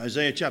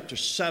Isaiah chapter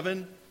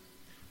 7,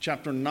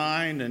 chapter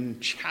 9,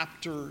 and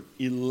chapter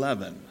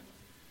 11.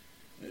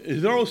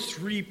 Those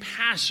three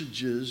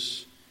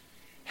passages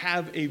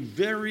have a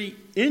very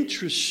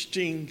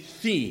interesting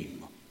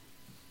theme.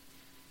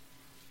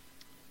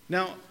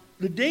 Now,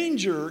 the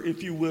danger,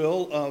 if you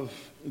will, of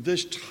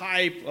this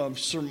type of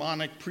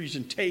sermonic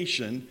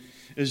presentation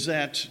is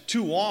that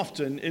too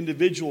often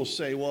individuals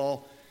say,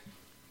 well,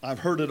 I've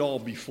heard it all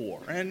before.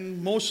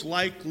 And most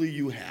likely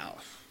you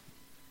have.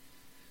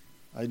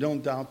 I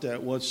don't doubt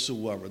that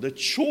whatsoever. The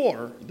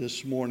chore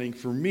this morning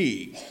for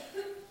me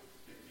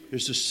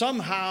is to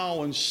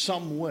somehow, in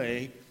some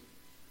way,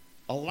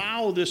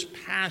 allow this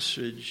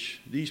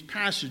passage, these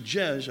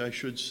passages, I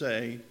should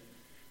say,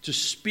 to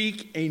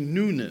speak a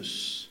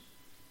newness.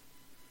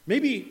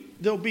 Maybe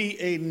there'll be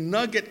a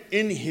nugget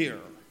in here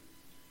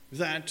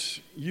that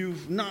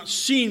you've not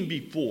seen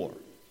before.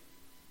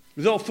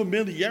 Though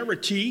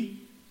familiarity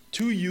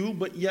to you,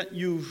 but yet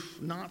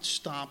you've not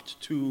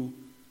stopped to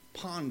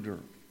ponder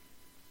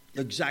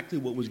exactly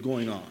what was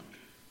going on.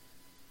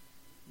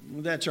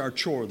 That's our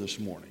chore this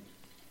morning.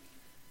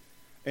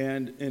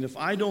 And if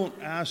I don't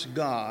ask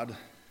God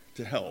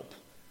to help,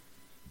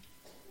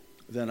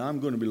 then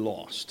I'm going to be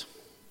lost.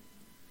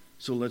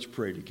 So let's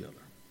pray together.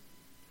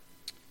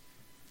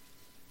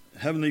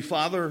 Heavenly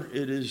Father,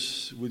 it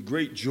is with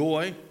great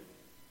joy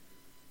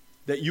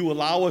that you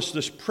allow us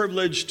this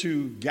privilege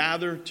to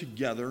gather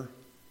together.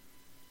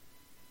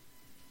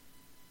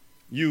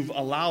 You've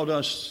allowed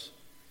us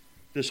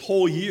this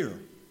whole year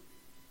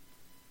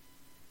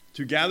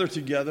to gather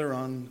together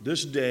on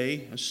this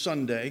day, a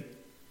Sunday,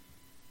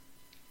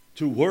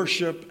 to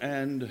worship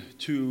and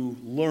to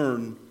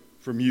learn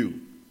from you.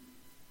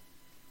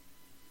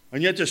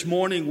 And yet this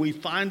morning we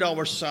find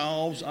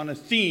ourselves on a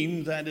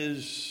theme that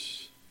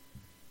is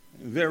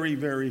very,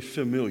 very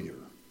familiar.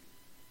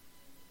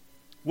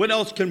 What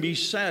else can be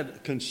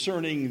said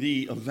concerning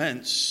the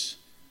events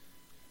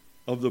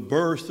of the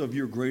birth of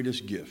your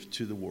greatest gift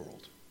to the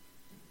world?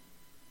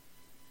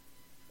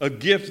 A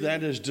gift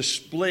that is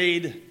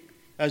displayed,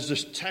 as the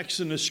text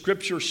in the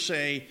scripture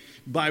say,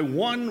 by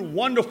one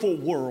wonderful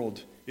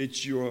word,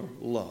 it's your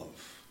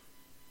love.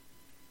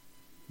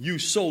 You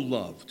so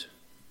loved.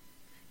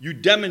 You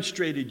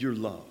demonstrated your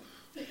love.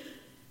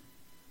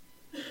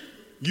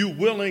 You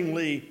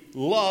willingly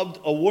loved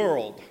a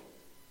world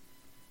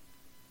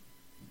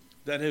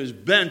that is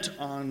bent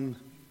on,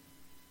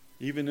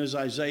 even as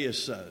Isaiah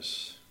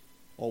says,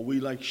 all we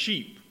like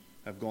sheep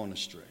have gone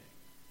astray.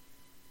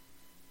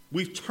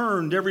 We've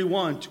turned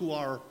everyone to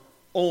our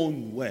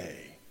own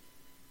way.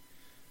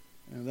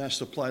 And that's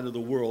the plight of the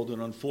world.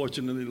 And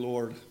unfortunately,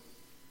 Lord,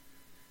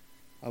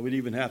 I would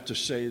even have to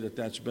say that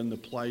that's been the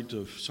plight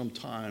of some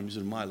times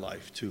in my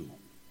life too.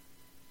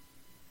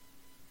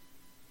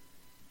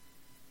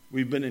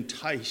 We've been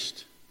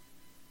enticed.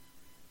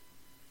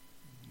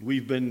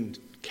 We've been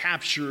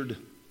captured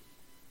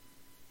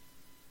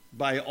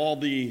by all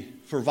the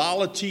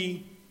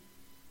frivolity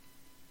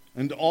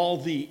and all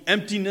the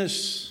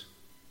emptiness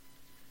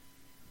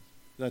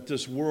that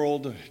this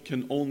world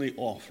can only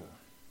offer.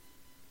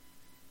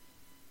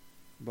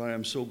 But I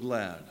am so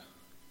glad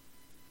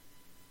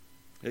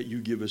that you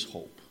give us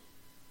hope.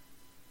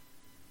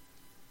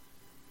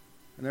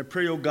 And I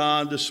pray, oh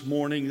God, this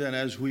morning that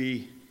as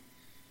we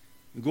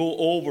go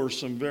over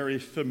some very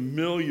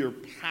familiar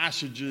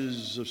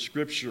passages of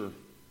Scripture,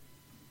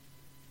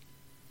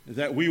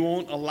 that we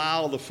won't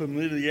allow the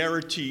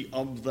familiarity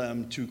of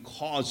them to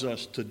cause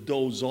us to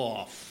doze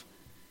off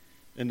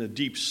in a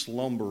deep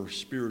slumber,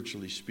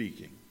 spiritually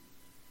speaking.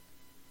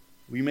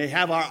 We may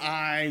have our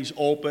eyes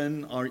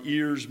open, our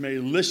ears may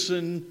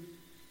listen,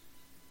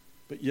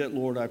 but yet,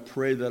 Lord, I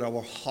pray that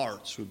our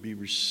hearts would be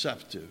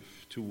receptive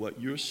to what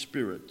your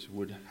Spirit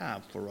would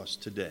have for us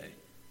today.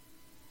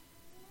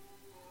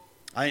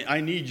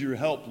 I need your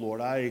help, Lord.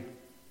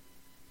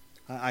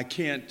 I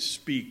can't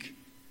speak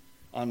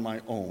on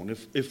my own.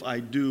 If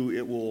I do,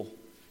 it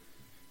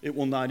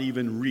will not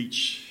even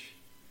reach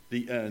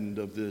the end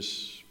of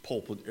this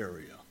pulpit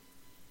area.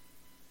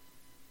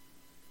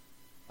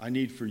 I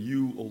need for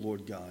you, O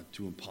Lord God,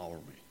 to empower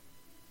me.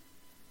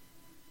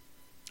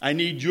 I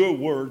need your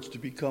words to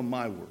become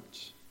my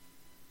words.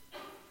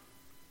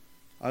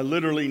 I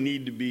literally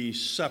need to be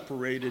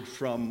separated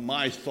from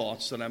my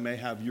thoughts that I may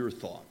have your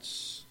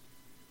thoughts.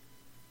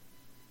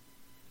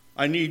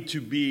 I need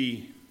to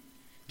be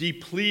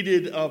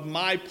depleted of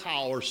my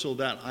power so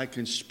that I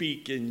can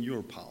speak in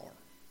your power.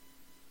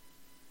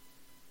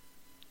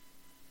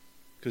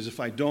 Because if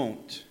I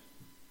don't,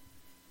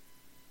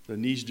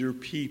 then these dear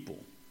people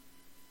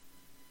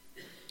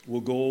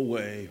will go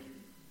away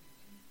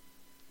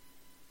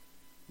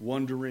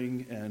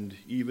wondering and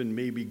even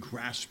maybe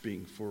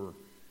grasping for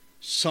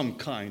some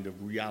kind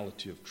of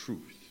reality of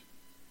truth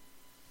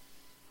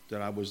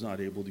that I was not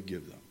able to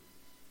give them.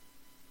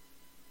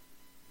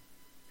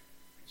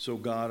 So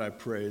God, I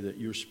pray that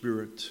your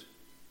Spirit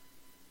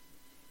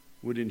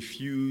would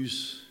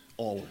infuse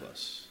all of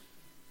us.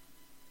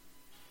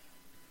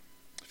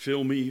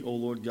 Fill me, O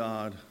Lord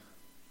God,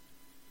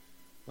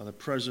 by the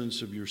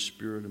presence of your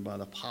Spirit and by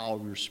the power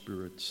of your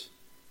Spirit,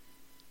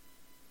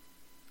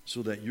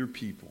 so that your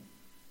people,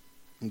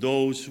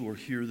 those who are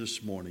here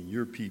this morning,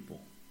 your people,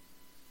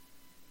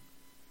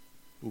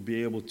 will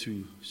be able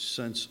to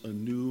sense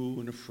anew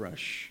and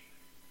afresh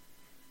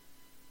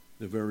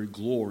the very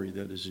glory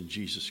that is in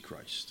Jesus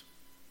Christ.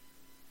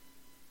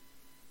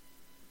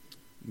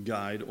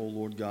 Guide, O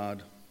Lord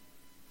God,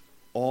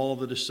 all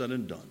that is said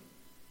and done.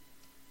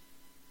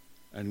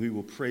 And we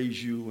will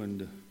praise you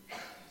and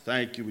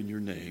thank you in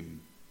your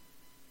name.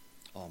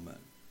 Amen.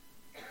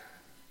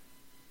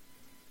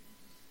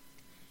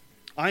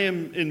 I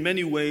am in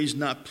many ways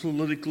not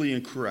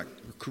politically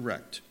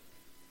correct.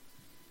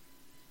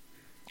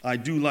 I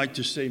do like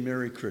to say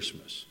Merry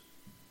Christmas.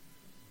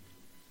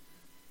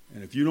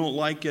 And if you don't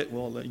like it,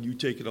 well, then you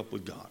take it up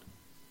with God.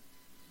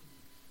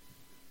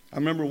 I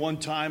remember one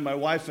time my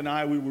wife and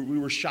I, we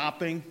were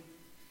shopping.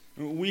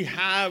 We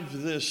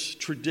have this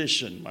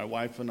tradition, my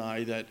wife and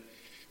I, that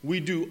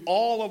we do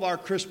all of our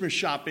Christmas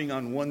shopping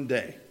on one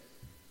day.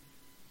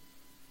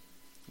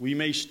 We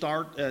may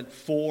start at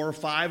 4 or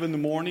 5 in the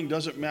morning,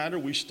 doesn't matter.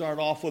 We start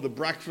off with a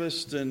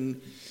breakfast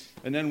and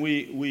then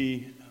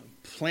we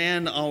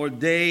plan our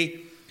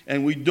day,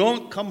 and we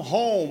don't come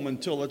home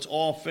until it's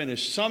all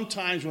finished.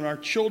 Sometimes when our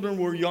children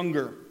were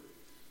younger,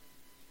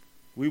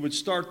 we would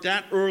start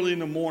that early in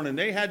the morning.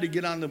 They had to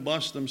get on the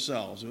bus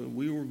themselves.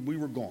 We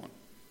were gone.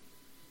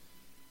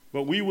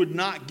 But we would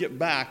not get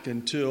back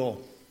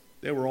until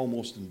they were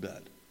almost in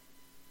bed.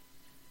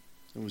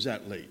 It was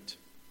that late.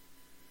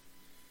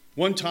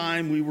 One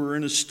time we were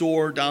in a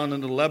store down in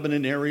the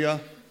Lebanon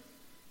area,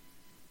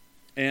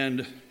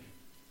 and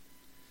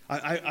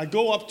I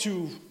go up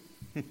to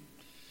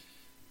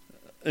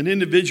an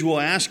individual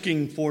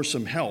asking for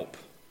some help.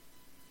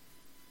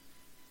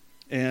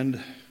 And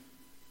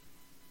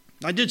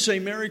I did say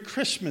Merry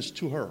Christmas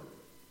to her.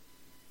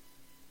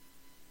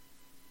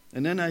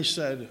 And then I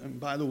said, and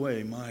by the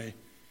way,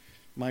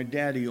 my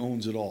daddy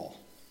owns it all.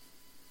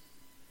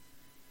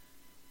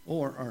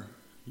 Oh, are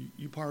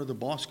you part of the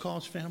Boss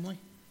Cause family?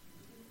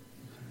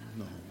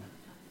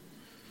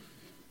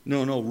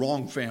 No,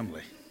 wrong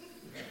family.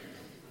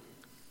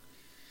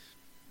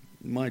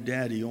 My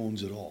daddy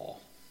owns it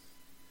all.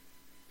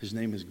 His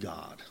name is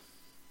God.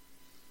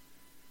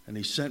 And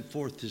he sent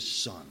forth his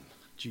Son,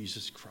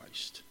 Jesus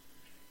Christ.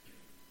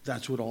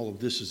 That's what all of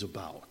this is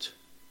about.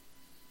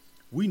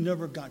 We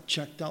never got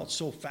checked out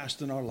so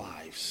fast in our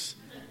lives.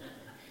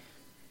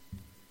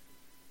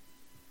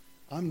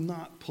 I'm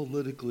not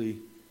politically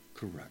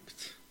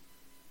correct.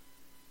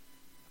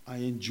 I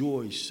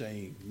enjoy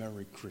saying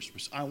Merry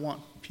Christmas. I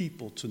want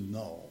people to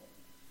know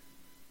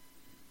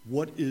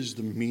what is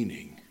the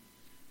meaning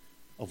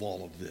of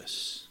all of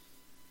this.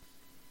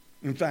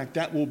 In fact,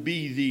 that will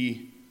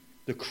be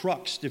the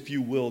crux, if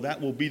you will.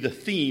 That will be the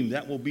theme.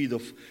 That will be the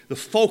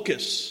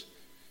focus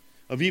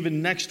of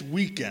even next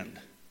weekend.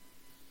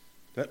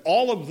 That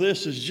all of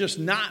this is just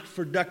not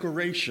for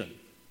decoration.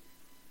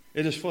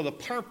 It is for the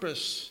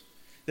purpose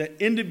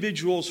that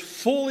individuals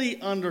fully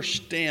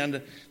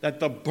understand that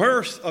the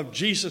birth of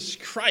Jesus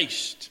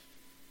Christ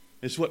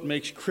is what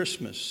makes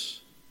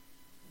Christmas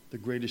the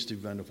greatest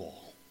event of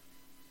all.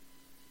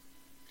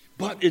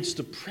 But it's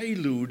the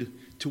prelude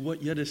to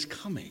what yet is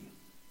coming.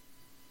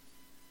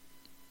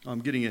 I'm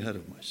getting ahead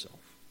of myself.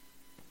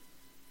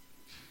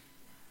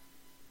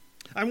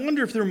 I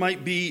wonder if there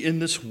might be in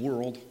this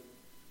world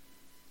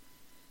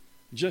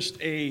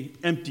just a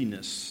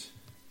emptiness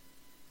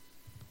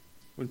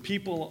when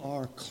people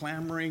are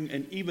clamoring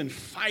and even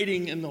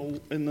fighting in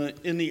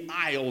the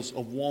aisles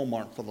of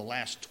Walmart for the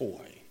last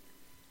toy.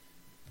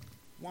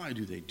 Why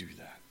do they do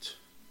that?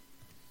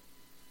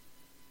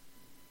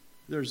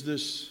 There's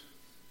this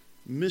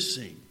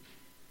missing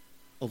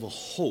of a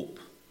hope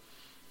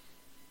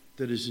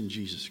that is in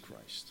Jesus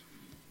Christ.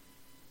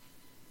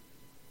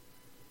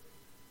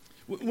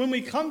 When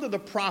we come to the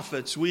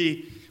prophets,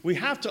 we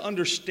have to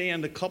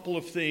understand a couple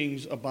of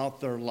things about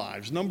their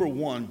lives. Number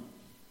one,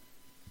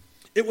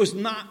 it was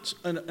not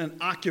an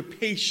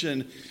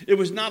occupation. It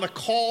was not a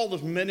call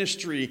of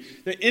ministry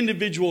that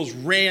individuals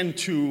ran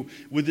to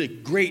with a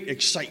great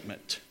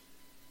excitement.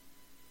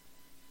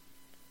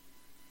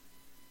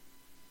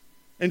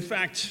 In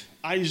fact,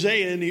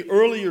 Isaiah in the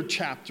earlier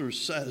chapters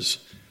says,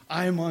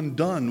 I am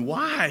undone.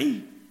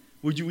 Why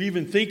would you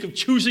even think of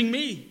choosing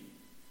me?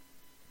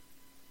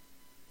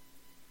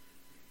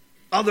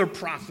 Other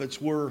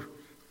prophets were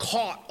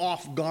caught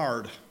off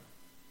guard,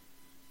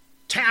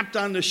 tapped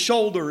on the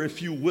shoulder,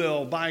 if you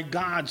will, by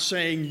God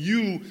saying,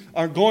 you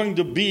are going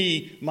to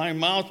be my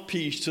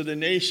mouthpiece to the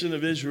nation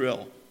of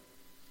Israel.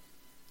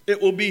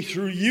 It will be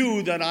through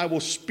you that I will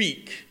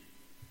speak.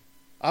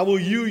 I will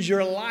use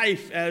your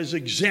life as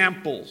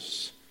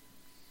examples.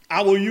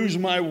 I will use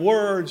my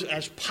words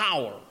as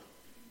power.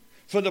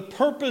 For the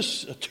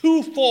purpose, a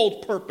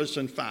twofold purpose,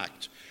 in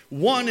fact.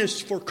 One is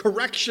for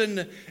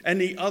correction, and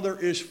the other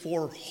is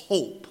for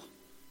hope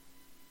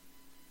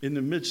in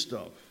the midst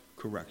of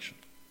correction.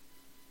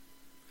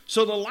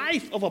 So the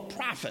life of a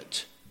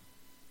prophet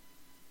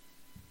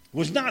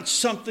was not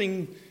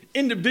something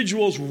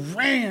individuals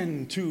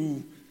ran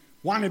to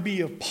want to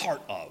be a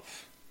part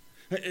of.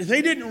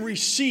 They didn't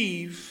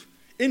receive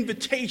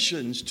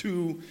invitations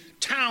to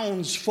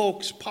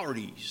townsfolk's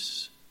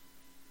parties.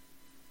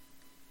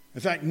 In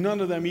fact,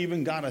 none of them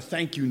even got a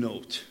thank you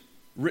note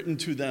written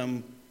to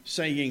them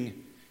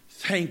saying,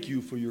 thank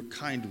you for your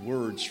kind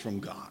words from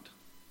God.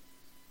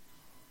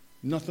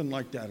 Nothing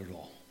like that at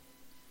all.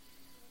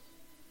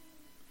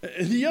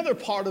 And the other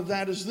part of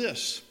that is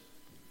this.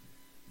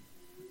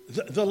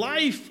 The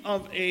life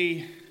of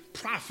a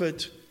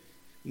prophet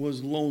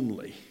was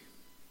lonely.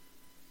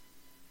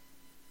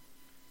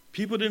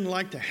 People didn't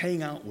like to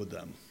hang out with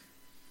them.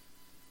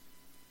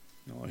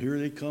 Oh, here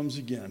he comes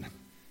again.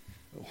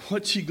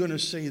 What's he going to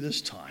say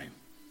this time?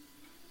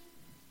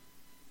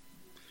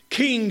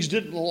 Kings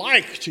didn't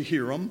like to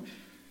hear him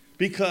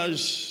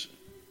because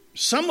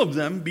some of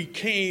them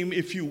became,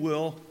 if you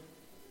will,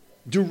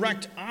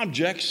 direct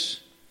objects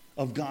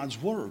of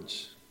God's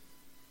words.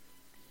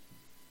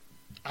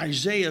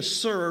 Isaiah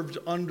served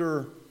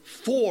under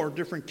 4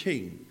 different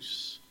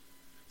kings.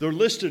 They're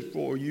listed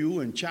for you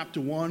in chapter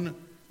 1,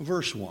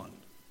 verse 1.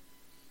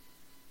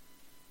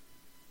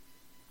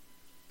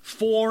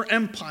 4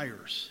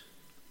 empires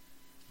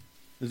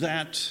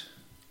that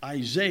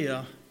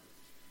Isaiah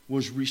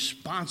was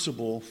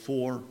responsible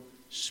for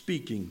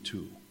speaking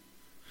to.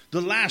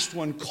 The last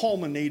one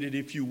culminated,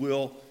 if you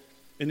will,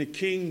 in a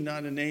king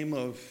by the name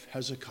of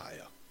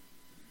Hezekiah.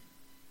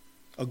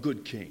 A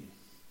good king.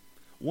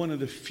 One of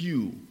the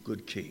few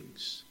good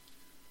kings.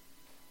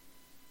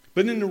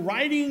 But in the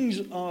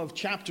writings of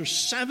chapter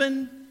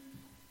 7,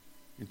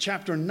 and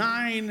chapter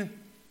 9,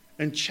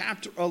 and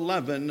chapter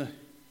 11,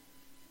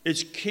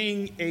 it's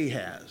King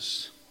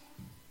Ahaz.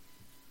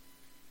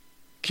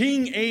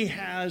 King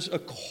Ahaz,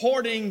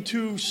 according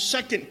to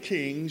 2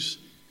 Kings,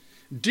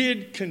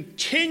 did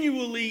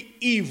continually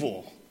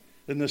evil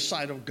in the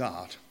sight of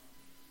God.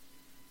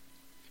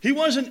 He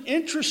wasn't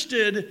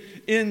interested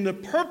in the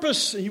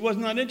purpose. He was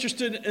not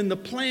interested in the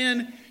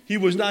plan. He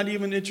was not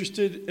even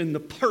interested in the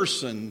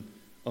person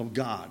of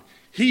God.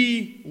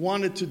 He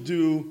wanted to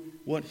do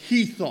what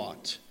he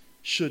thought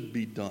should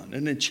be done.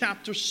 And in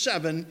chapter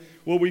 7,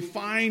 where we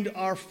find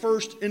our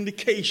first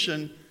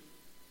indication,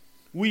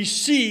 we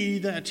see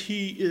that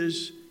he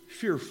is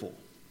fearful.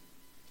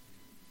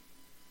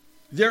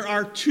 There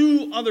are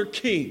 2 other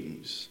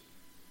kings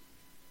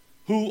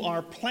who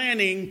are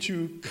planning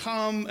to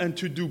come and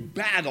to do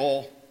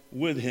battle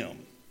with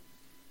him.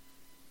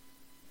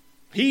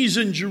 He's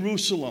in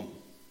Jerusalem.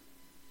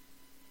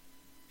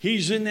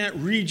 He's in that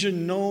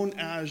region known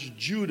as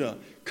Judah,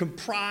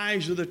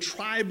 comprised of the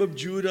tribe of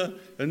Judah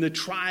and the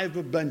tribe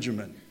of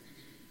Benjamin.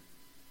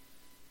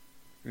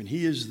 And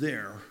he is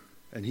there,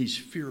 and he's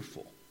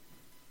fearful.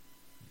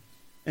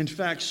 In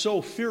fact,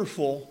 so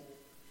fearful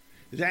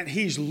that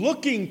he's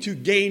looking to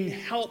gain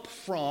help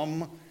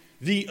from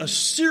the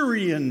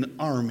Assyrian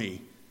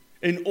army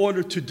in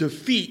order to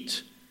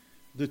defeat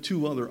the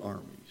 2 other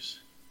armies.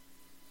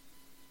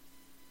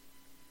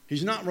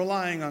 He's not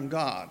relying on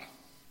God.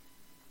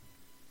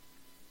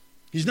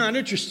 He's not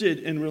interested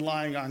in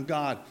relying on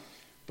God.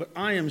 But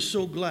I am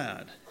so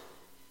glad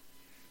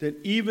that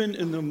even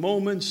in the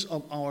moments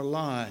of our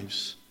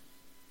lives,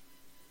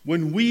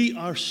 when we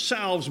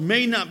ourselves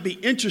may not be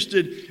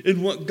interested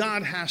in what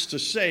God has to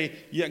say,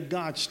 yet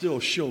God still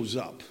shows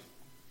up.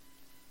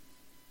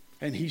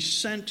 And he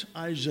sent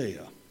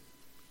Isaiah.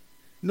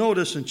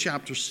 Notice in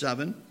chapter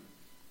 7,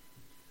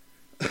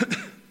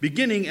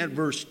 beginning at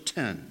verse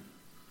 10.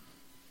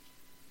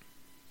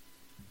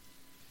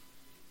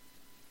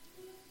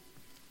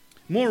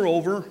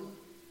 Moreover,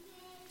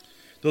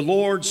 the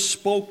Lord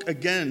spoke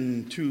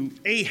again to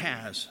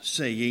Ahaz,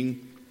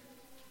 saying,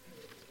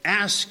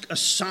 ask a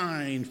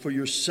sign for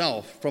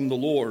yourself from the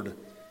Lord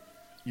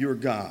your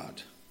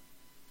God.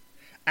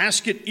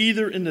 Ask it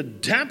either in the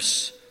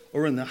depths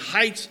or in the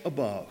heights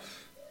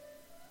above.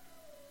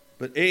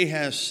 But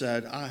Ahaz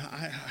said,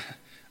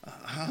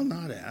 I'll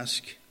not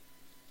ask,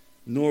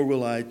 nor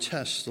will I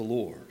test the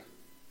Lord.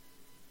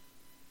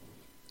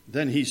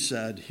 Then he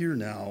said, hear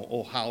now,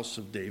 O house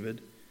of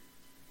David.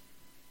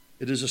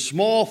 It is a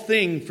small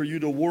thing for you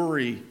to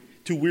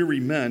weary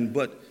men,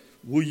 but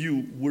will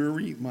you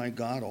weary my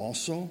God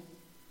also?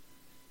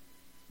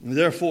 And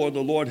therefore the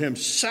Lord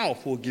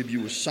himself will give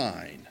you a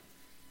sign.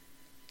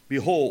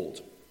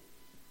 Behold,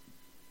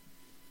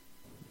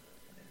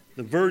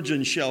 the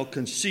virgin shall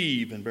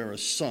conceive and bear a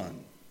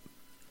son,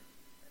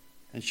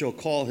 and shall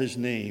call his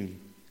name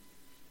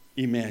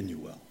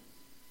Emmanuel.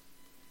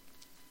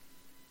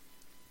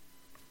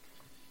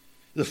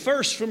 The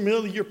first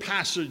familiar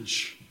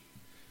passage,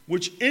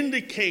 which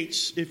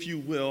indicates, if you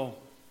will,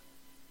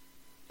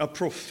 a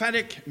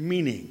prophetic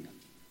meaning.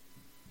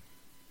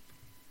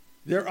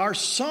 There are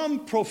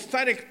some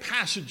prophetic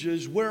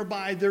passages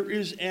whereby there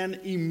is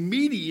an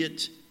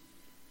immediate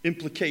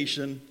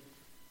implication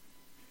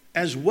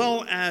as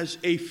well as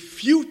a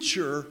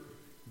future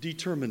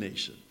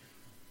determination.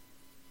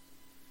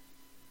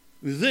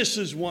 This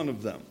is one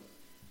of them.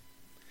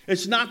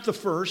 It's not the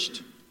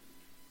first,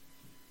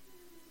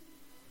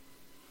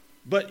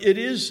 but it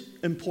is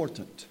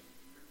important.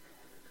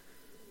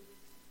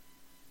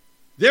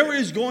 There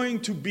is going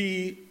to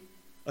be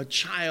a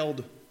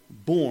child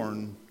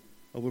born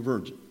of a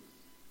virgin?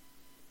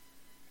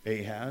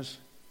 Ahaz.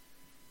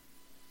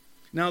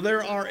 Now,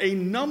 there are a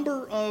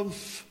number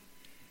of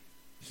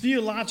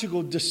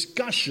theological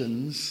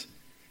discussions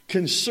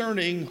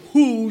concerning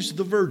who's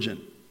the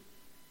virgin.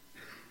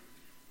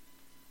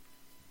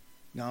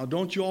 Now,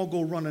 don't you all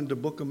go running the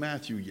book of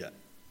Matthew yet.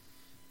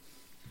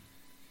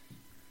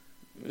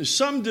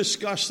 Some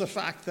discuss the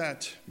fact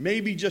that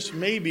maybe, just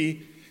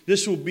maybe,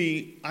 this will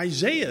be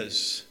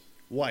Isaiah's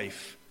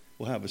wife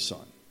will have a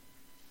son.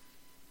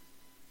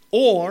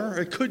 Or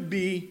it could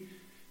be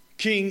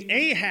King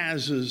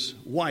Ahaz's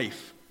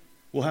wife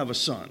will have a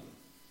son.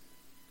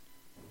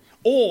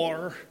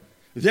 Or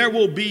there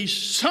will be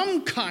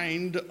some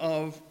kind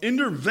of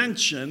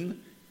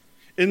intervention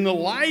in the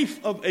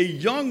life of a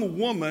young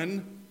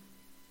woman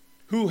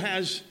who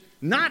has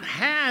not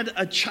had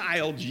a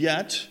child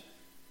yet.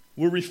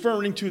 We're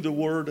referring to the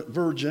word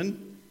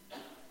virgin.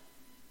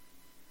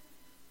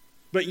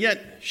 But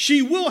yet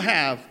she will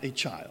have a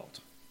child.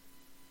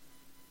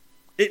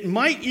 It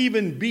might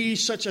even be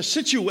such a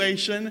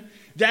situation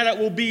that it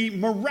will be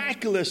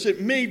miraculous.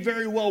 It may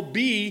very well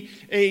be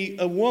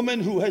a woman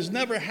who has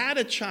never had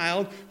a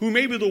child, who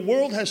maybe the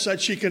world has said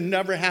she can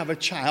never have a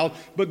child,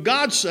 but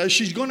God says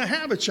she's going to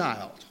have a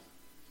child.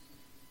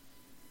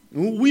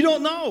 We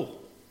don't know.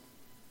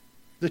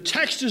 The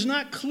text is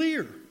not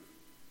clear.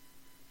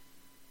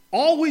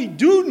 All we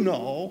do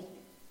know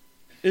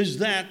is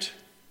that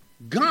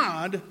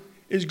God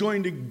is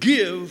going to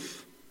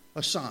give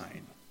a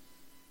sign.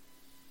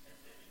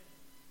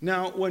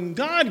 Now, when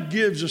God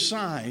gives a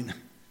sign,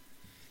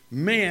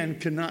 man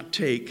cannot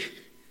take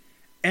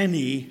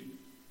any,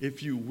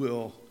 if you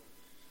will,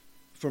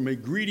 from a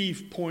greedy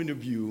point of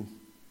view,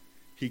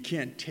 he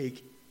can't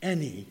take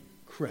any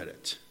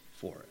credit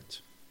for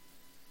it.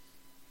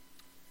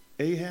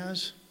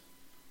 Ahaz,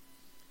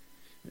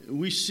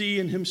 we see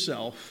in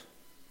himself,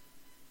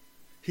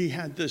 he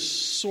had this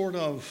sort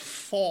of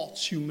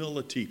false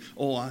humility.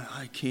 Oh,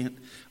 I can't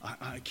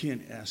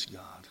ask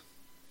God.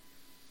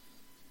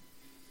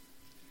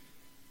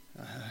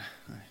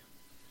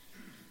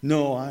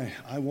 No,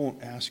 I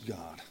won't ask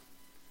God.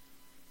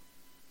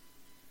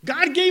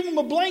 God gave him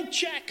a blank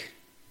check.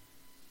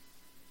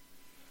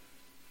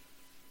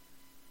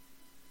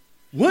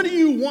 What do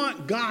you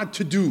want God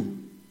to do?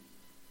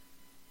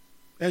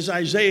 As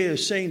Isaiah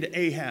is saying to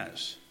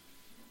Ahaz.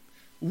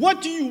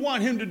 What do you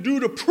want him to do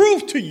to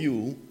prove to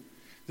you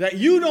that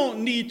you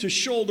don't need to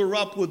shoulder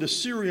up with the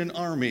Syrian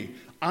army?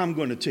 I'm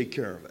going to take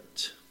care of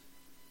it.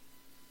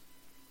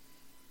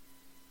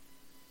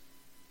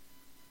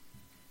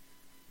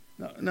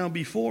 Now,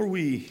 before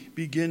we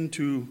begin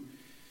to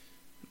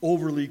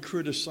overly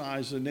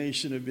criticize the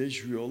nation of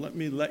Israel, let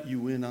me let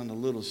you in on a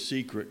little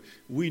secret.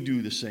 We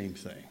do the same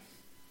thing.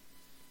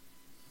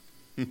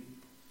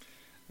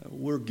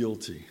 We're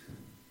guilty.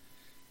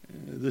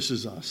 This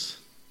is us.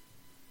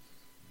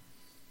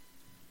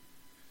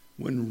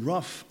 When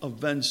rough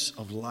events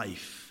of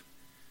life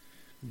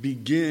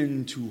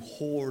begin to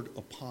hoard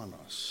upon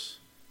us,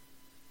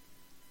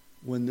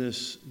 when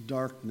this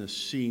darkness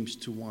seems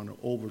to want to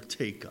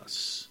overtake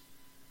us,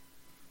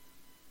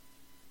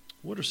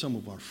 what are some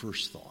of our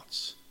first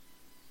thoughts?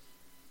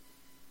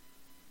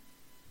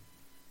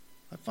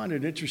 I find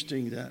it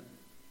interesting that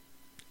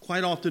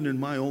quite often in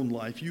my own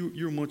life,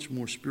 you're much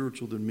more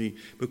spiritual than me,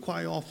 but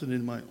quite often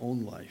in my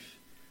own life,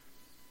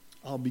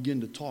 I'll begin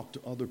to talk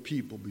to other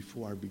people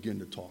before I begin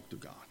to talk to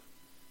God.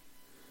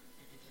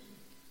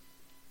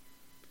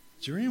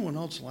 Is there anyone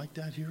else like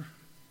that here?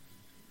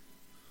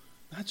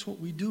 That's what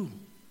we do.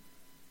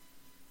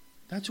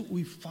 That's what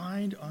we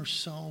find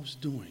ourselves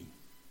doing.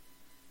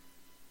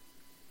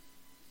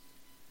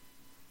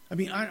 I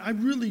mean, I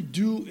really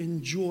do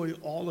enjoy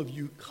all of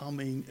you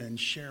coming and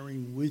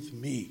sharing with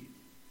me.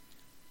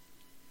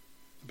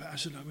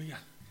 Ambassador,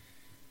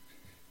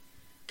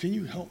 can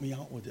you help me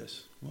out with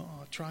this? Well,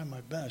 I'll try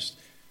my best.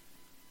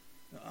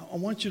 I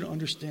want you to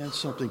understand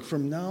something.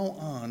 From now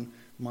on,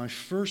 my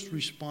first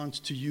response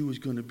to you is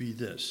going to be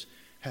this.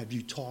 Have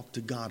you talked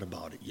to God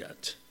about it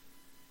yet?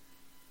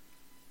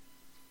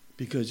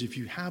 Because if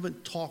you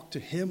haven't talked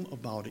to him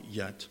about it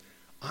yet,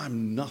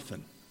 I'm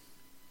nothing.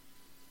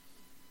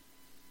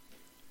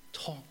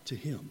 Talk to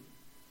him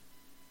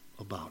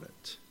about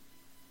it.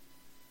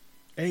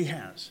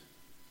 Ahaz,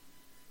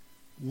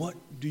 what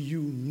do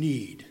you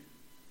need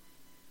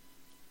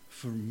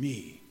for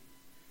me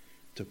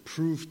to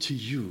prove to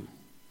you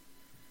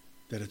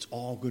that it's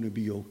all going to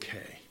be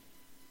okay?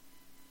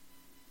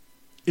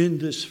 In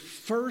this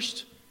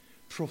first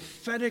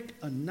prophetic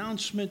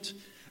announcement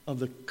of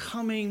the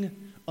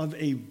coming of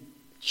a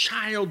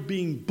child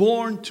being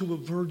born to a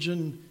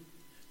virgin,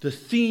 the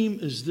theme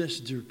is this,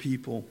 dear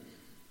people: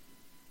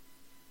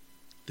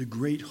 the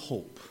great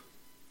hope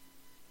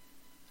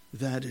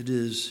that it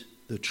is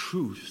the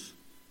truth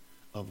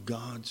of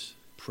God's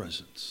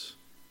presence.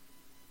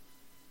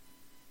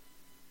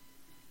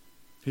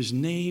 His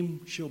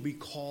name shall be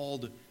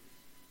called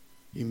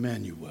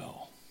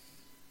Emmanuel,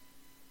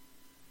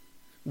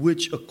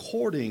 which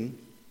according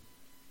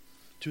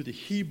to the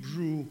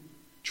Hebrew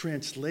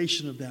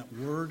translation of that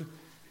word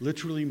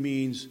literally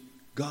means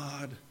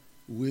God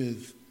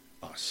with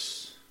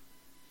us.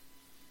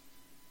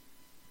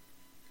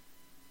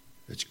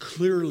 It's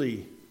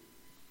clearly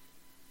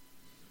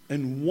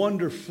and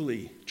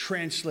wonderfully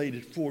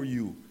translated for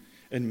you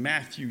in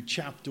Matthew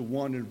chapter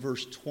 1 and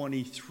verse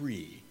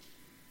 23,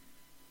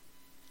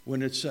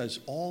 when it says,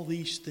 all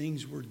these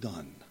things were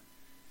done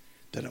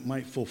that it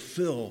might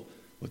fulfill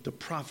what the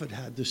prophet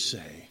had to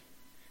say.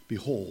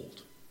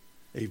 Behold,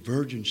 a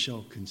virgin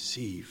shall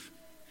conceive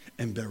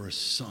and bear a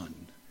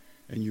son,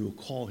 and you will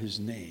call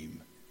his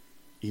name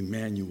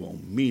Emmanuel,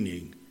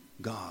 meaning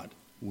God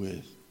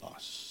with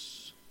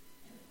us.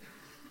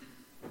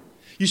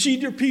 You see,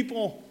 dear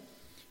people,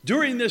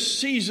 during this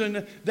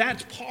season,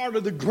 that's part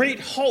of the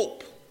great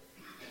hope,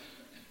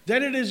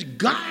 that it is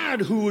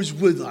God who is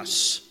with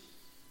us.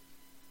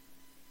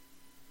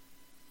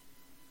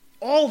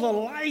 All the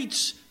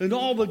lights and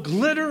all the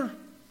glitter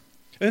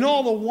and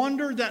all the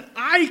wonder that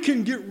I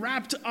can get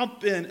wrapped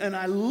up in, and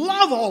I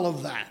love all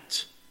of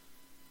that.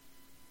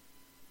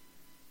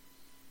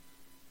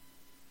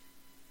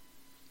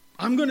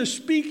 I'm going to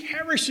speak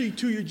heresy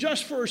to you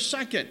just for a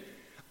second.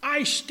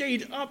 I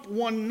stayed up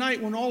one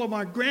night when all of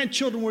my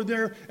grandchildren were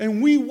there,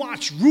 and we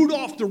watched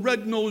Rudolph the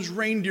Red-Nosed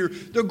Reindeer,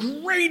 the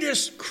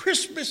greatest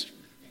Christmas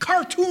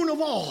cartoon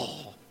of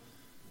all.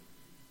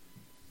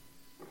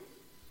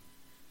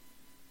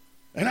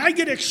 And I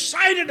get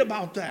excited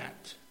about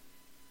that.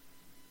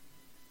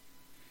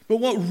 But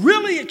what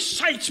really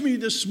excites me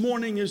this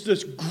morning is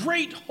this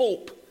great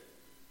hope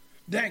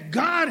that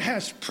God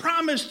has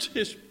promised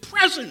his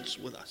presence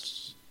with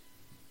us.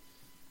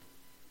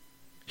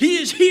 He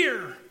is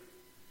here.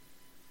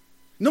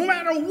 No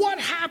matter what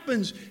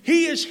happens,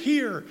 he is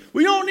here.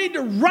 We don't need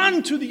to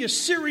run to the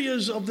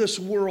Assyrias of this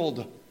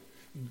world.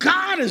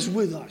 God is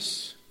with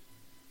us.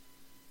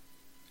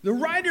 The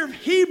writer of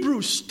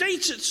Hebrews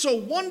states it so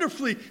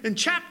wonderfully in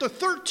chapter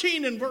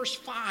 13 and verse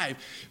 5.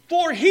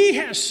 For he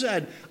has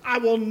said, I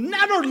will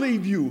never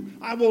leave you.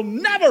 I will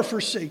never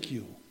forsake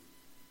you.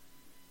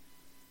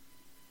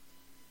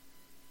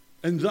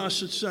 And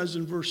thus it says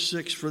in verse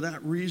 6, for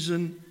that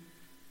reason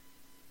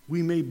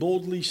we may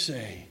boldly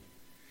say,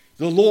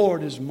 the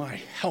Lord is my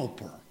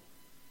helper.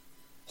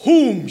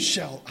 Whom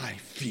shall I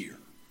fear?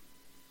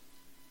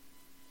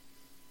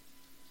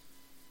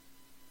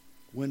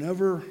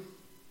 Whenever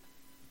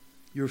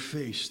you're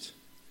faced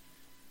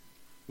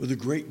with a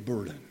great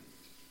burden,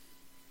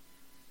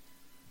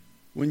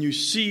 when you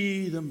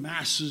see the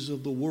masses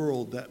of the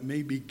world that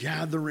may be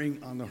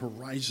gathering on the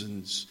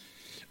horizons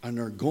and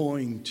are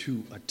going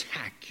to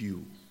attack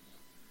you,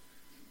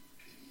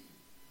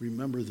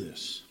 remember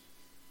this: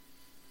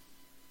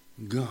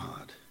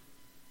 God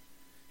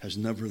has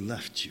never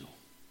left you,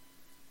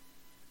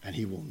 and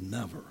he will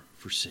never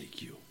forsake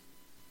you.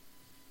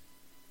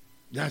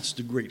 That's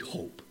the great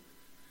hope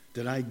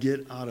that I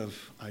get out of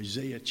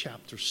Isaiah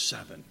chapter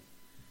 7.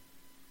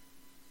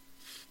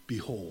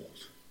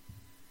 Behold,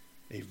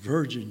 a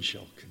virgin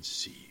shall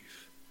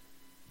conceive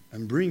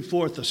and bring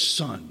forth a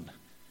son,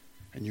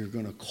 and you're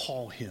going to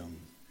call him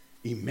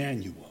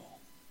Emmanuel,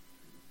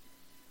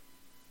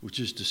 which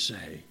is to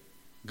say,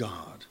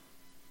 God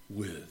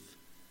with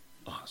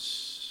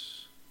us.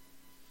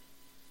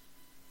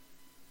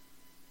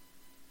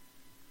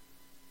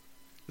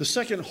 The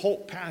second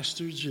hope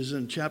passage is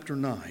in chapter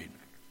 9.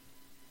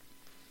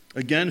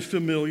 Again,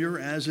 familiar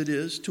as it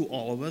is to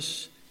all of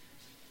us.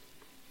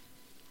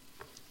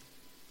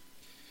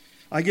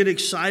 I get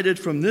excited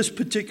from this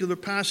particular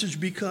passage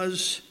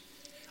because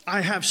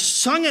I have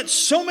sung it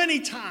so many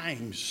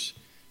times,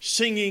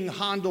 singing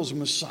Handel's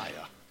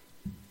Messiah.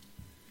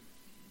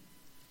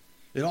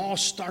 It all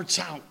starts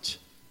out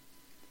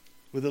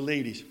with the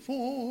ladies.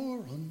 For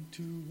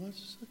unto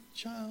us a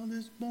child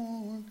is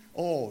born.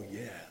 Oh,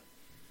 yeah.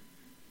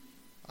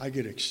 I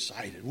get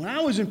excited. When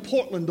I was in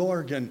Portland,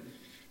 Oregon,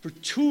 for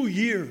 2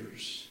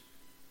 years,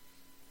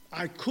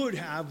 I could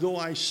have, though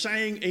I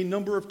sang a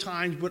number of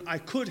times, but I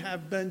could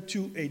have been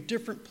to a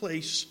different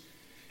place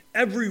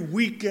every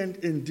weekend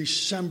in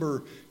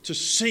December to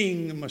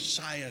sing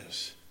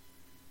Messiah's,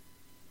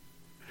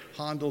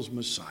 Handel's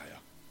Messiah.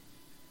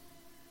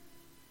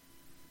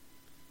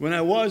 When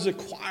I was a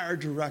choir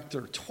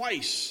director,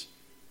 twice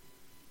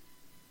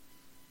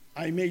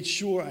I made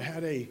sure I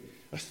had a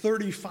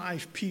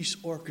 35-piece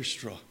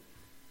orchestra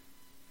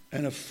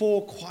and a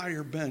full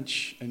choir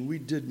bench, and we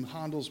did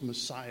Handel's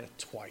Messiah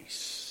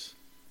twice.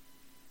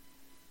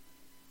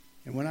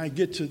 And when I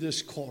get to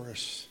this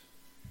chorus,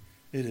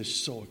 it is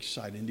so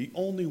exciting. The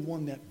only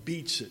one that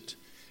beats it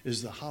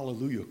is the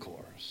Hallelujah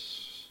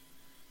chorus.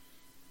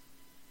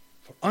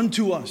 For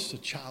unto us a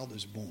child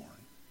is born,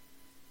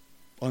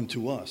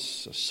 unto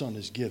us a son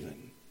is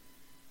given,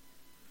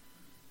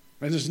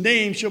 and his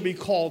name shall be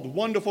called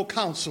Wonderful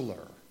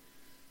Counselor,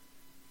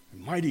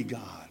 Mighty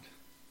God,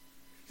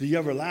 the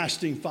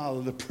Everlasting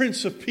Father, the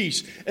Prince of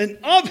Peace, and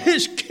of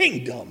his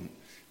kingdom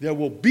there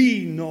will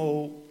be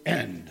no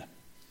end.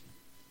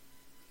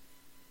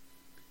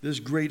 This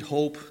great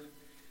hope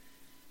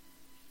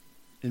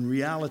in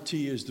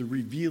reality is the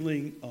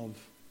revealing of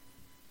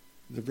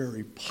the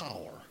very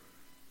power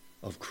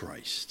of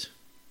Christ,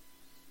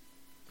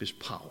 his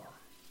power.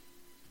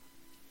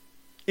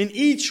 In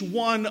each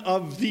one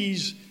of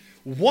these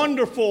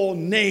wonderful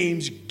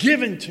names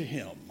given to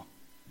him,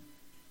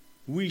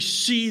 we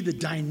see the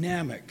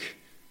dynamic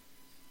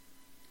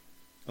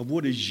of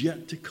what is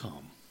yet to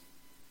come.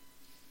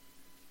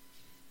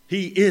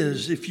 He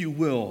is, if you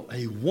will,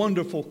 a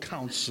wonderful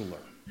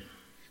counselor.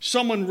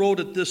 Someone wrote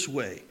it this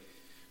way: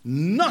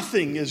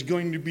 nothing is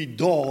going to be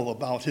dull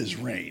about his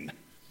reign.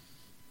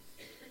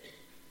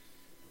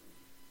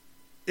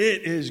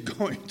 It is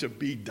going to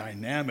be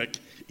dynamic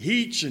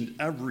each and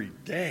every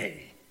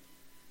day.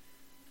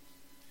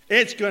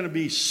 It's going to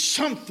be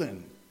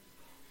something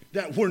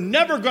that we're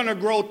never going to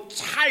grow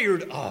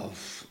tired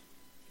of.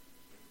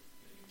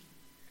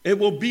 It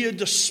will be a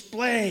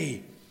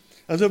display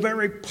of the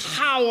very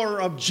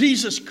power of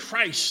Jesus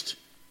Christ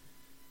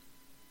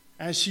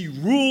as he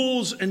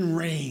rules and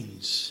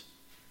reigns.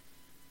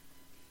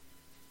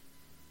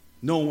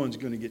 No one's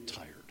going to get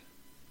tired.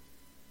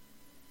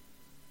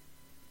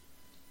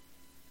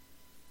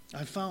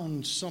 I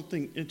found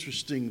something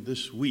interesting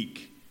this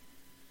week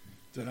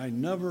that I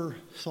never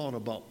thought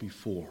about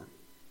before.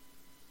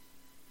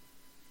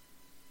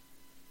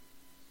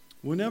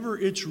 Whenever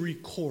it's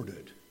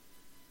recorded,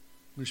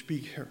 I'm going to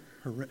speak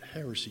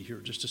heresy here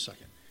just a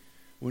second.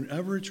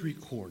 Whenever it's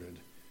recorded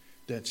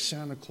that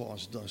Santa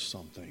Claus does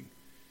something,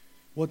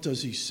 what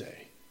does he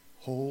say?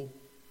 Ho,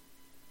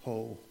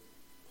 ho,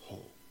 ho.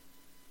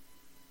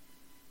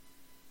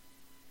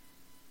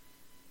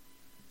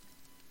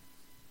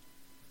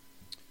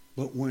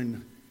 But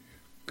when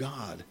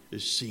God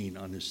is seen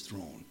on his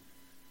throne,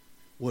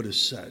 what is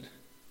said?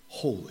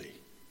 Holy,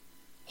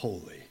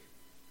 holy,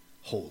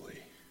 holy.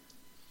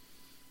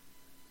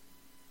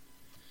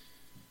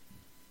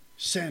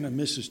 Santa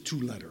misses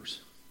 2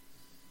 letters.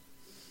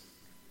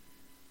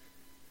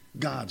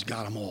 God's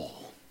got them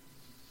all.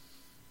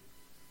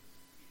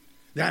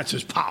 That's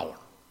his power.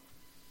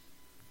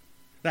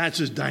 That's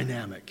his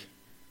dynamic.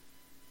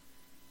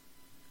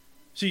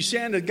 See,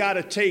 Santa got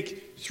to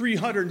take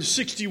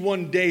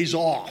 361 days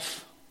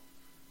off.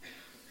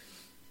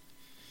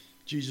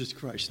 Jesus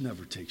Christ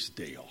never takes a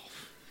day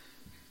off.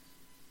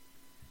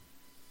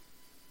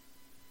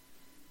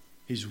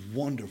 He's a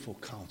wonderful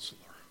counselor.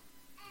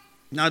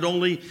 Not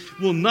only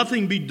will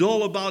nothing be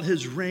dull about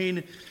his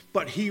reign,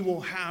 but he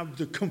will have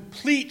the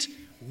complete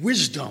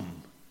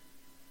wisdom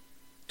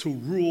to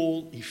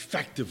rule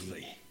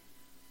effectively.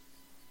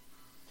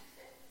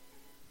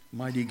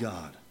 Mighty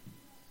God.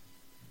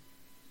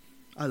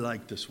 I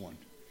like this one.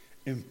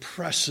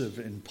 Impressive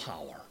in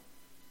power.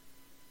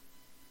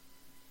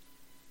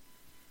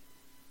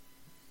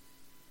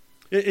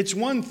 It's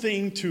one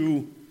thing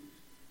to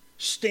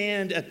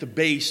stand at the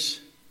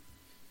base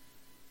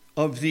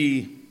of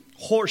the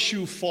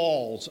Horseshoe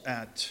Falls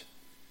at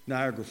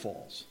Niagara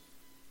Falls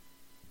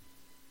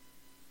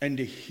and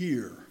to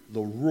hear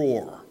the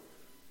roar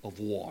of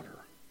water,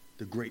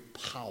 the great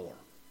power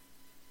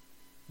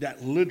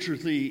that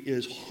literally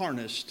is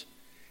harnessed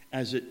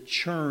as it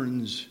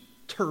churns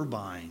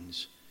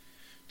turbines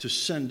to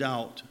send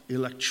out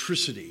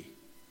electricity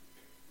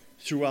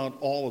throughout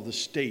all of the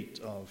state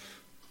of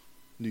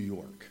New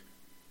York.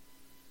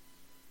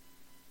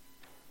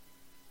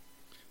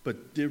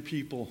 But dear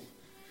people,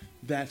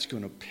 that's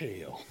going to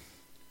pale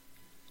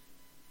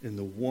in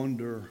the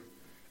wonder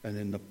and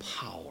in the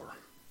power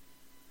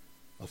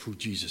of who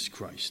Jesus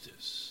Christ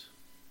is.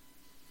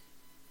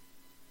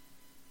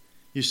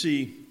 You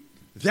see,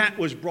 that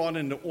was brought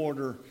into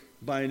order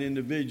by an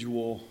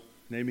individual,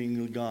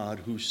 naming God,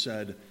 who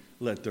said,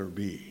 "Let there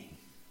be."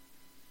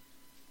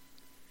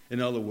 In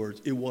other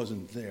words, it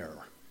wasn't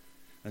there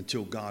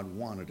until God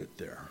wanted it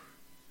there.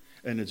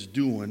 And it's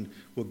doing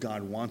what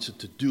God wants it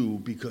to do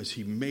because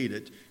he made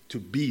it to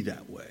be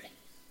that way.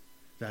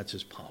 That's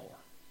his power.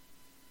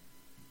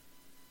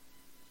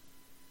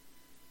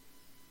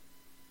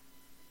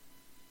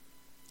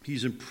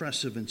 He's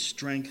impressive in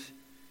strength,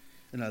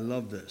 and I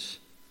love this,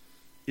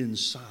 in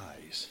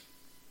size.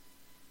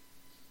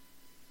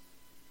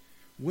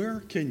 Where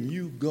can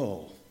you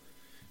go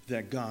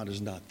that God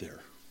is not there?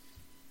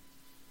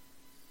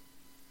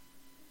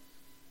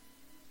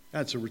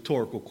 That's a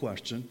rhetorical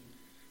question.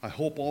 I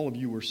hope all of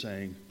you were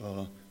saying,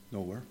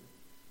 nowhere.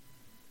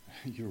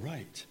 You're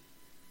right.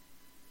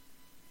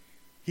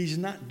 He's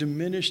not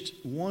diminished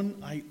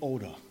one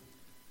iota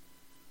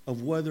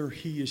of whether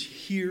he is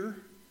here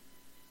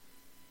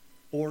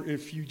or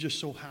if you just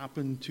so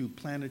happen to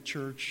plant a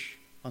church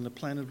on the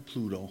planet of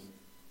Pluto,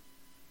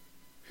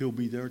 he'll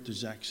be there at the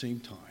exact same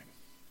time.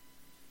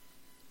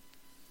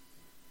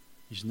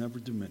 He's never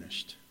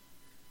diminished.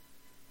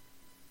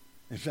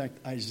 In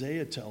fact,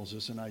 Isaiah tells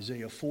us in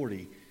Isaiah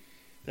 40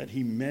 that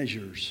he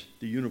measures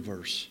the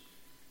universe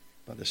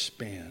by the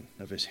span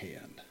of his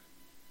hand.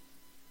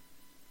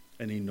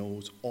 And he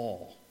knows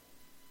all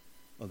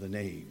of the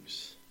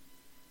names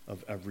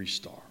of every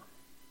star.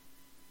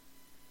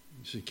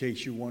 Just in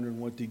case you're wondering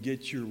what to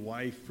get your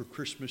wife for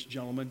Christmas,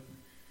 gentlemen,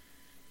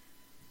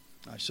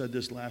 I said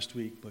this last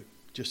week, but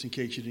just in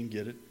case you didn't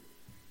get it,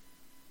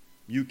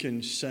 you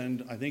can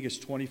send, I think it's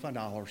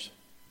 $25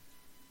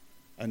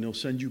 And they'll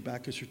send you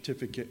back a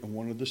certificate, and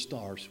one of the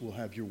stars will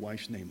have your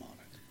wife's name on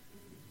it.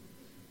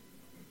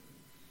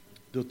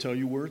 They'll tell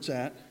you where it's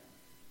at,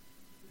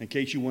 in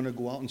case you want to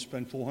go out and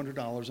spend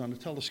 $400 on a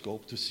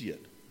telescope to see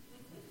it.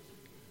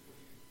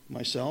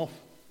 Myself,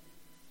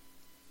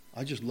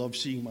 I just love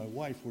seeing my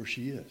wife where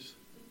she is.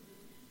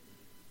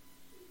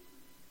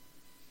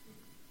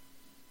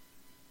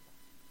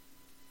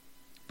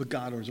 But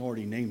God has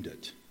already named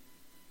it.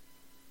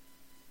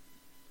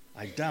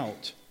 I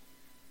doubt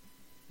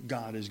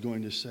God is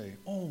going to say,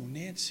 oh,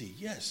 Nancy,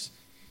 yes,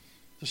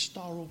 the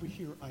star over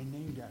here I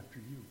named after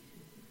you.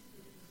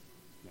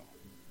 No.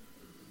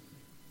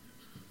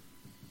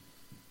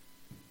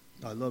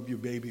 I love you,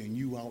 baby, and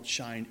you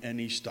outshine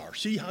any star.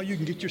 See how you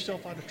can get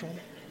yourself out of trouble?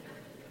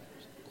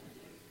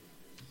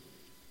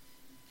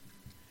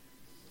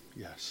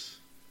 Yes.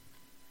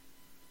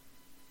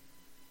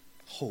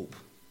 Hope.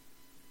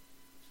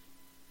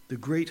 The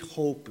great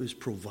hope is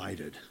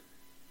provided.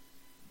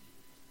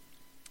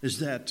 Is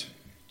that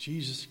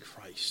Jesus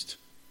Christ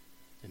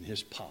and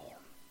his power.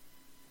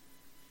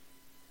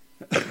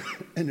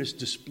 And it's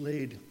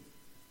displayed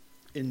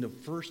in the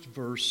first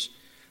verse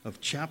of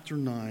chapter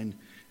 9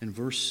 and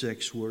verse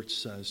 6, where it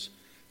says,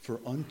 for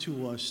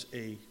unto us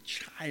a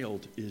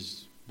child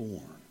is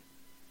born.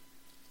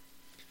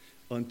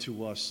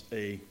 Unto us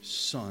a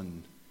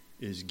son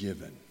is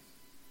given.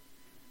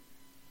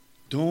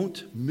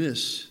 Don't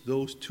miss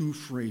those two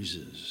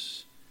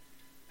phrases.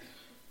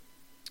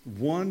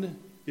 One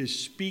is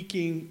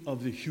speaking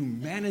of the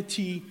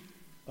humanity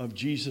of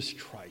Jesus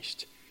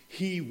Christ.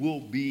 He will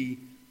be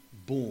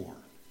born.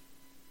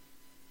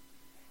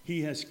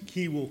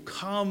 He will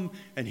come,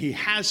 and he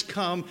has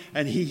come,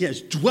 and he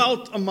has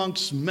dwelt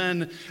amongst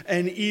men.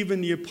 And even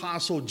the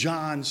Apostle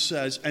John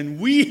says, and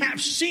we have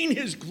seen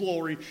his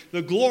glory,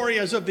 the glory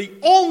as of the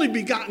only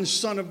begotten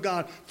Son of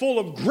God, full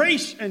of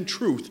grace and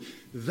truth.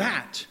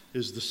 That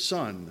is the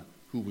Son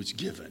who was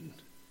given.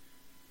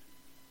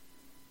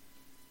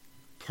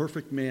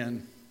 Perfect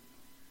man,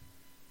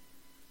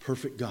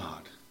 perfect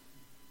God.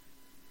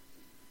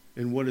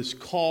 In what is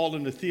called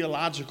in the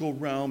theological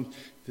realm,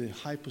 the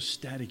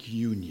hypostatic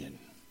union,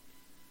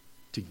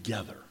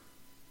 together.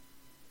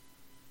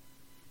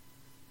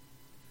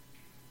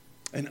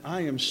 And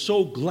I am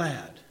so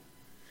glad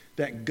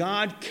that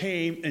God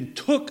came and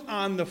took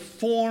on the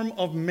form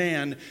of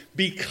man,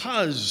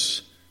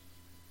 because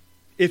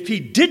if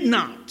he did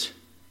not,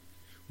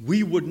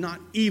 we would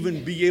not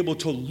even be able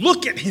to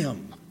look at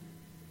him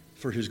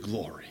for his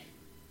glory.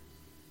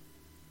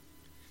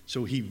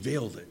 So he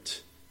veiled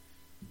it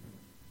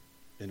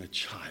in a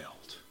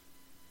child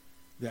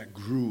that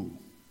grew,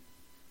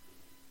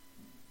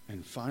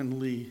 and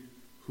finally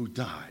who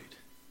died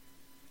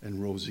and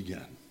rose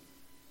again.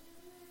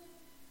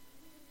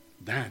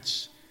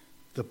 That's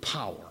the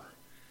power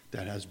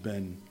that has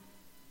been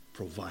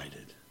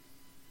provided.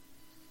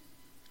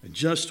 And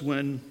just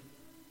when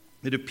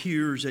it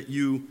appears that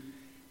you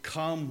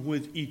come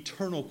with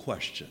eternal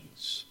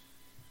questions,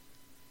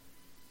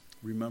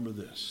 remember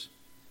this: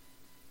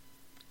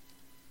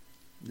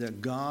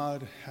 that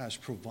God has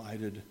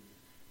provided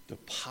the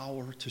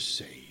power to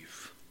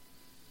save.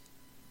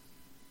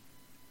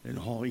 And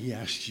all he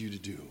asks you to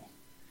do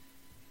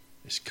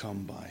is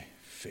come by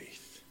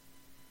faith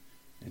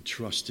and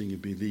trusting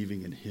and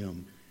believing in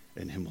him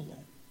and him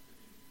alone.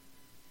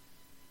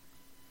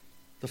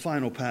 The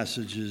final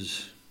passage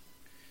is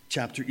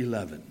chapter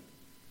 11.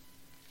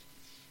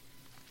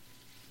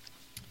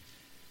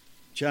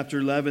 Chapter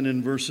 11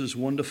 in verses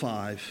 1 to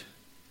 5.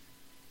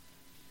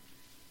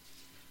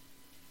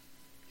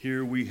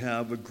 Here we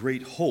have a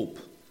great hope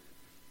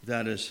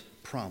that is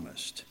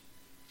promised.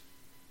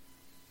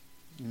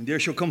 And there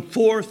shall come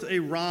forth a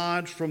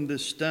rod from the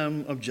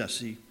stem of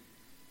Jesse,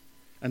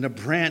 and a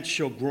branch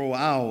shall grow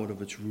out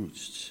of its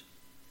roots.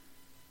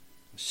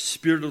 The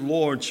Spirit of the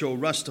Lord shall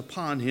rest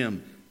upon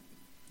him,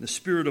 the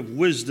Spirit of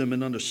wisdom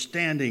and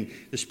understanding,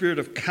 the Spirit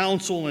of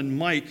counsel and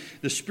might,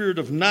 the Spirit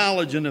of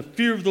knowledge and the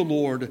fear of the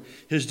Lord.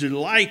 His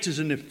delight is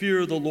in the fear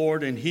of the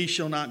Lord, and he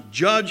shall not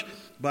judge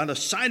by the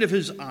sight of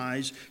his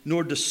eyes,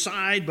 nor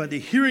decide by the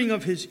hearing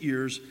of his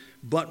ears,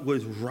 but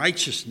with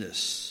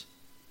righteousness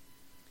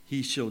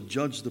he shall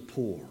judge the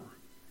poor,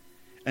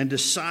 and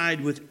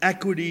decide with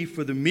equity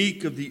for the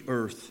meek of the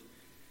earth.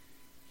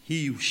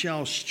 He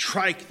shall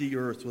strike the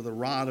earth with a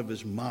rod of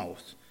his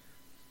mouth,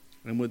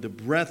 and with the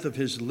breath of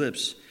his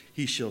lips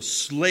he shall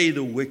slay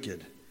the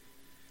wicked.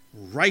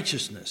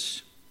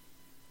 Righteousness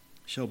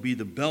shall be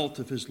the belt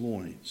of his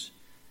loins,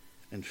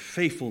 and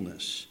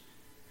faithfulness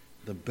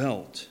the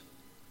belt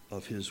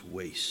of his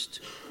waist.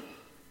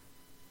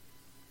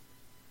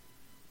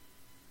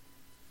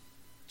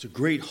 It's a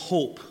great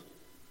hope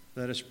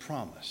that is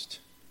promised,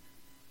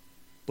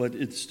 but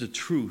it's the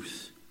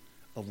truth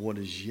of what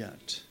is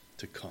yet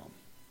to come.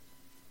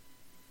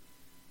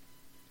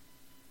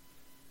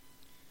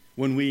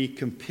 When we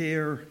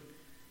compare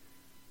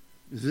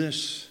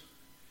this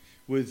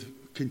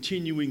with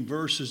continuing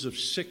verses of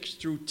 6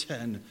 through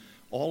 10,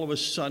 all of a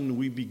sudden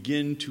we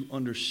begin to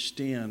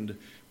understand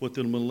what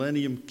the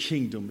millennium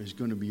kingdom is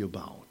going to be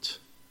about.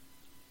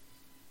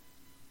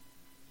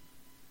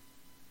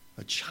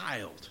 a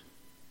child,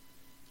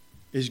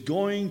 is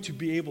going to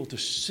be able to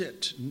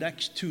sit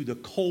next to the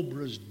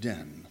cobra's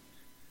den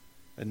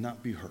and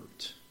not be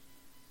hurt.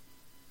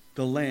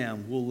 The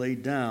lamb will lay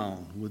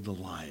down with the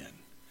lion.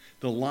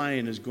 The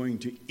lion is going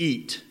to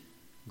eat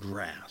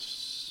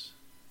grass.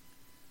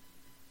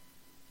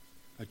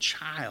 A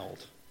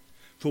child,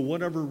 for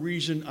whatever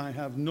reason, I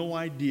have no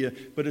idea,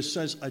 but it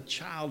says a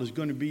child is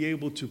going to be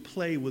able to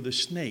play with a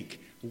snake.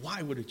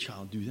 Why would a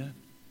child do that?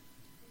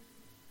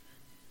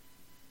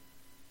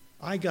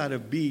 I got to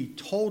be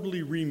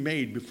totally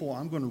remade before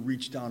I'm going to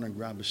reach down and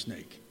grab a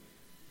snake.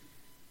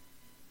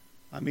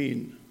 I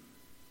mean,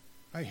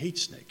 I hate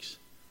snakes.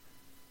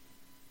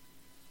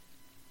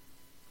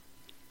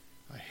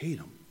 I hate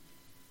them.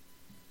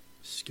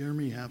 Scare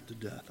me half to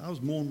death. I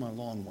was mowing my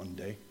lawn one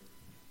day,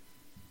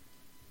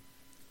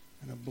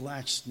 and a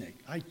black snake.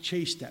 I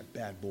chased that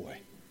bad boy.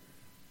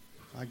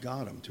 I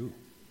got him too.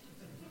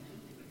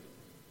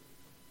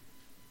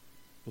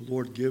 The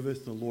Lord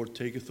giveth, the Lord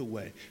taketh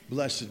away.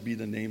 Blessed be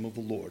the name of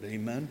the Lord.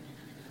 Amen.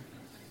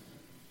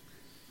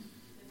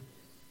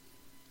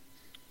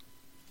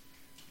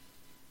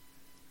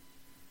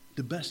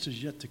 The best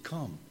is yet to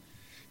come.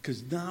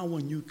 Because now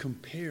when you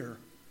compare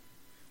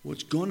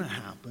what's going to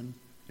happen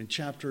in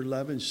chapter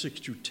 11, 6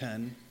 through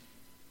 10,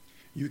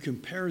 you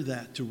compare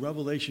that to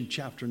Revelation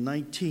chapter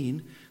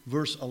 19,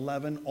 verse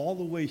 11, all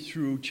the way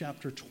through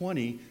chapter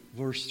 20,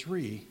 verse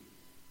 3.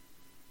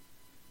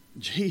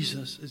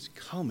 Jesus is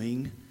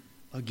coming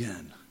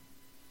again.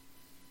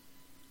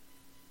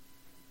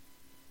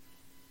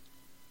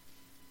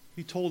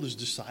 He told his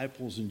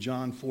disciples in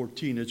John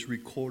 14, it's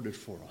recorded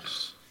for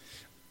us,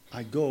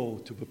 I go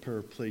to prepare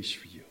a place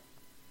for you.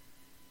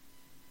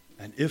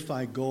 And if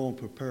I go and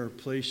prepare a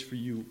place for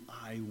you,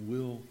 I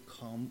will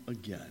come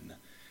again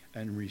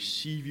and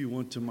receive you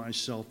unto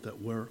myself, that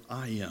where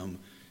I am,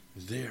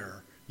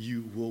 there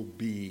you will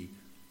be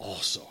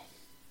also.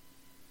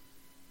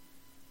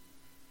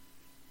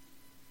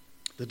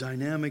 The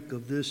dynamic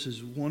of this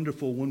is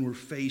wonderful when we're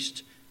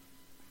faced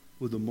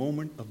with a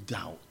moment of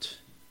doubt.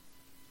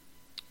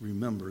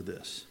 Remember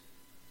this.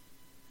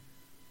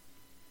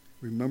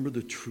 Remember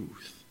the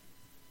truth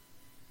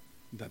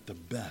that the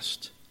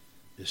best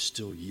is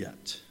still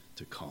yet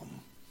to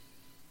come.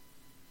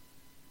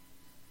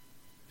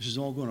 This is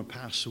all going to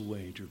pass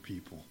away, dear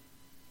people.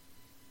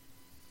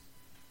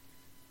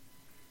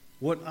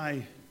 What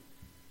I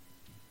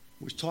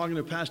was talking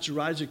to Pastor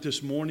Isaac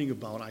this morning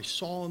about, I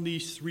saw in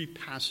these three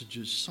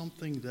passages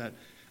something that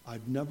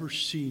I've never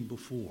seen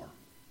before.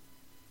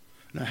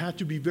 And I have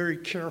to be very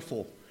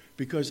careful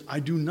because I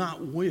do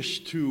not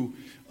wish to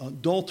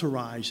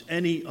adulterize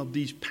any of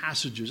these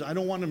passages. I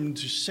don't want them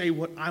to say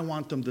what I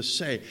want them to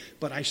say.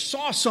 But I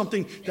saw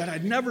something that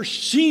I'd never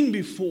seen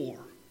before.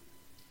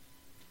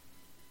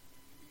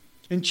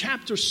 In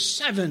chapter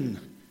 7,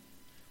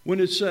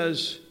 when it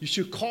says, you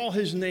should call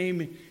his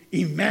name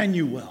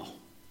Emmanuel,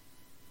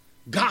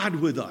 God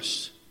with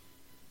us.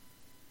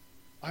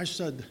 I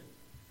said,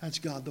 that's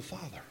God the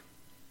Father.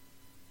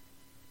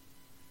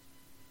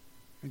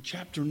 In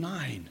chapter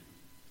 9,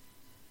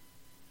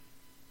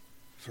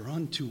 for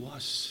unto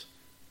us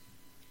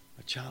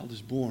a child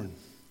is born,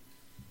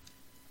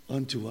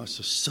 unto us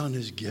a son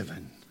is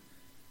given,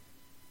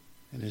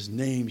 and his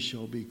name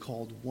shall be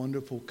called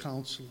Wonderful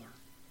Counselor,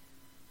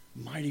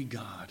 Mighty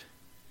God,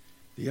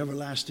 the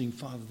Everlasting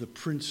Father, the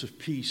Prince of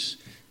Peace.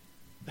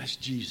 That's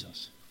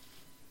Jesus.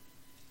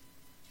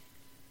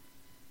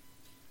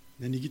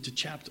 Then you get to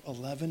chapter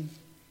 11,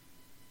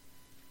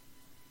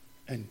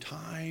 and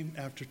time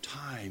after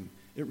time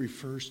it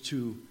refers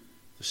to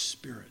the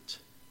Spirit.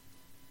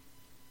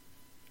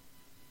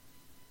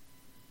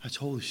 That's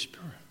Holy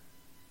Spirit.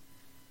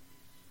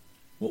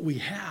 What we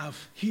have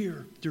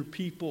here, dear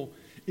people,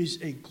 is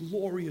a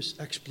glorious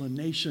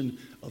explanation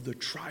of the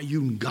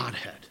triune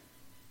Godhead.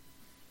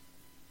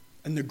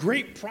 And the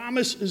great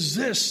promise is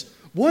this: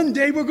 one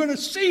day we're going to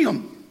see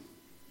him.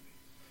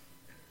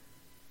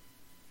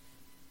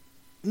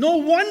 No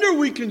wonder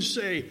we can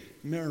say,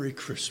 Merry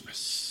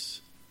Christmas.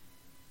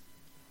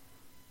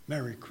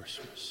 Merry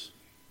Christmas.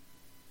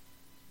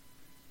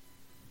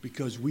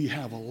 Because we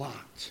have a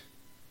lot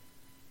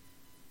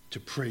to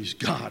praise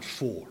God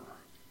for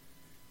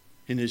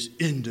in his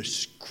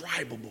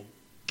indescribable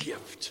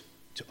gift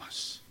to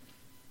us.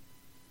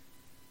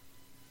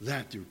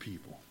 That, dear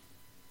people,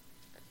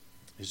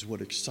 is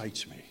what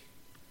excites me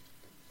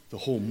the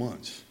whole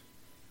month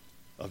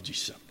of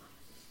December.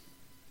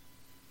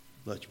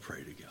 Let's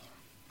pray together.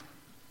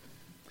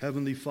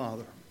 Heavenly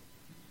Father,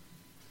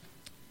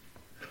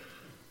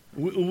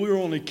 we're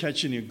only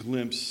catching a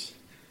glimpse.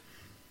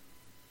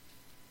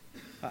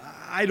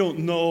 I don't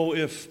know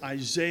if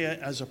Isaiah,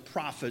 as a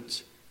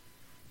prophet,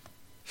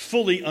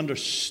 fully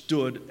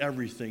understood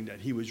everything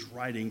that he was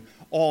writing.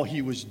 All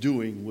he was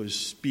doing was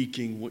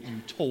speaking what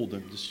you told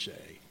him to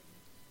say.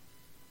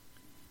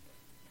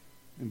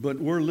 But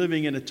we're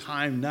living in a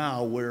time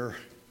now where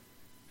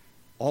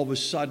all of a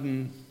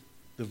sudden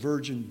the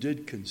virgin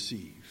did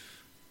conceive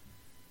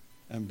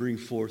and bring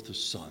forth a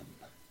son.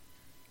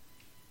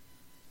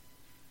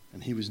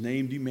 And he was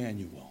named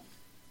Emmanuel,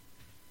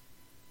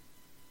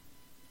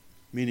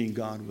 meaning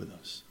God with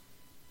us.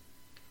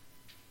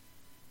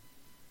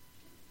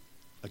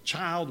 A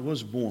child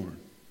was born.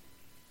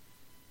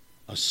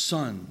 A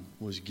son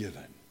was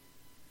given.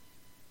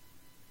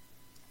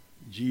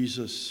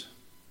 Jesus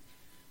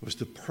was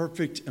the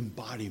perfect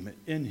embodiment.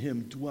 In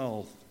him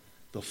dwelled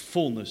the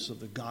fullness of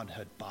the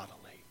Godhead bodily.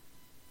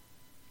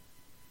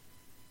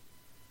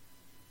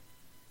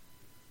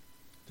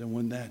 Then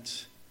when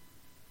that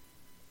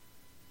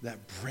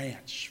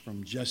branch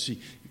from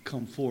Jesse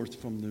come forth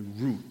from the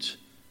root,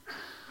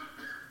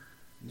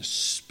 and the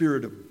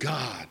Spirit of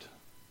God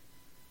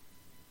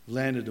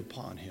landed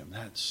upon him,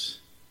 that's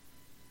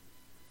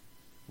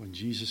when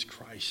Jesus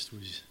Christ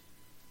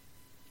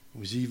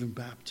was even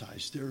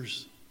baptized.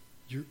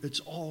 It's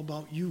all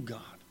about you,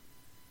 God.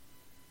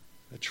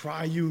 The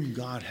triune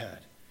Godhead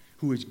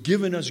who has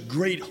given us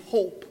great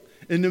hope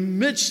in the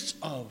midst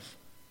of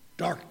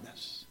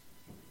darkness.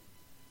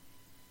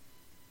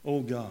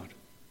 Oh God,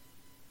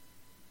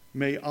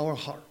 may our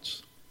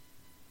hearts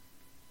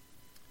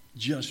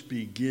just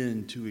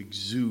begin to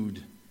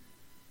exude,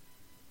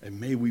 and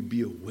may we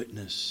be a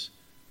witness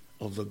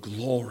of the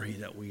glory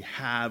that we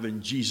have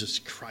in Jesus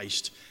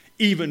Christ,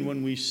 even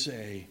when we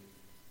say,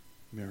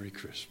 Merry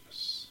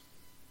Christmas.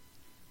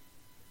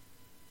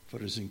 For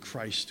it is in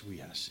Christ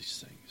we ask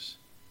these things.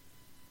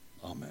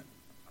 Amen.